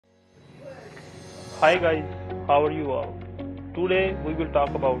Hi guys, how are you all? Today we will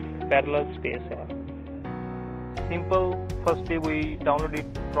talk about parallel space app. Simple, firstly we download it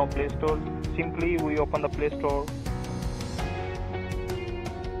from Play Store. Simply we open the Play Store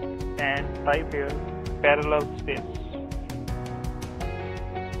and type here parallel space.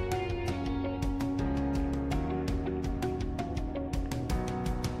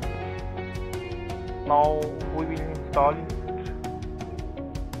 Now we will install it.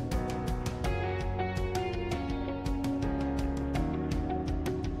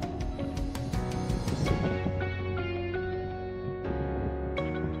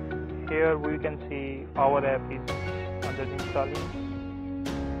 Here we can see our app is under installing.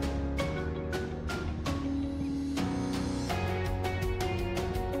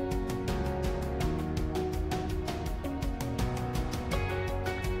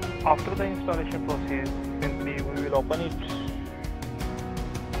 After the installation process, simply we will open it.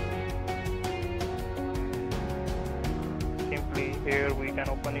 Simply here we can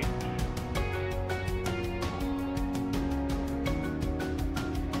open it.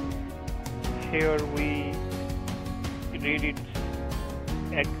 Here we read its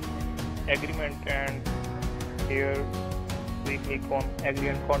agreement, and here we click on agree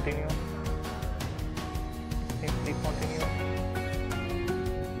and continue. Simply continue.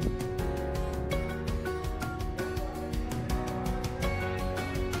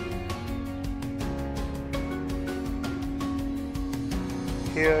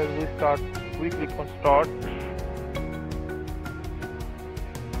 Here we click on start,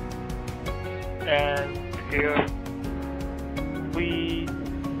 and here we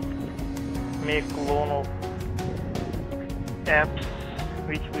make clone of apps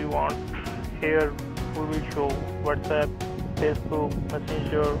which we want. Here we will show WhatsApp, Facebook,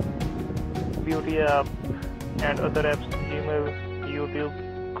 Messenger, Beauty app and other apps, Gmail, YouTube,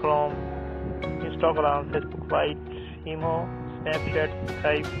 Chrome, Instagram, Facebook Lite, Imo, Snapchat,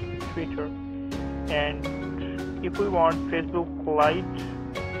 Skype, Twitter. And if we want Facebook Lite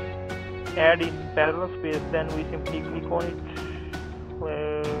add in parallel space, then we simply click on it.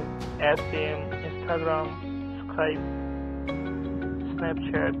 Add same Instagram, Skype,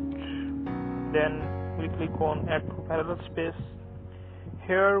 Snapchat, then we click on add to parallel space.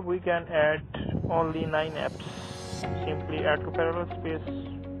 Here we can add only 9 apps. Simply add to parallel space.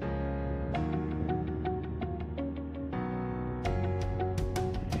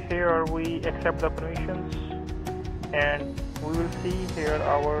 Here we accept the permissions, and we will see here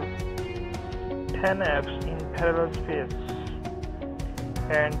our 10 apps in parallel space.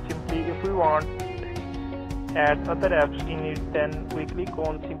 And simply if we want add other apps in it, then we click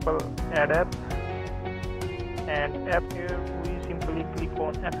on simple add app, and app here we simply click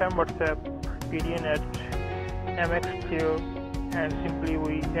on FM WhatsApp, PDNet, MX Clear, and simply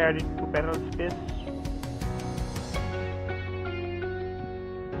we add it to parallel space.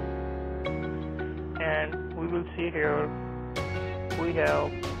 And we will see here we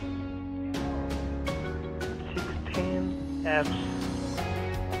have 16 apps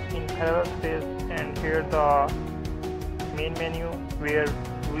in parallel space, and here the main menu where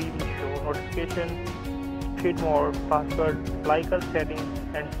we will show notifications, speed mode, password, like us settings,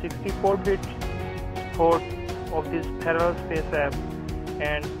 and 64-bit support of this parallel space app.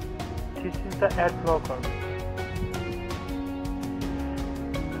 And this is the ad blocker.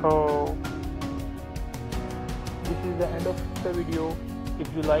 So this is the end of the video.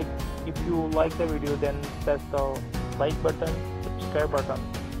 If you like the video, then press the like button, subscribe button,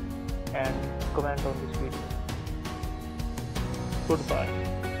 and comment on this video.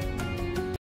 Goodbye.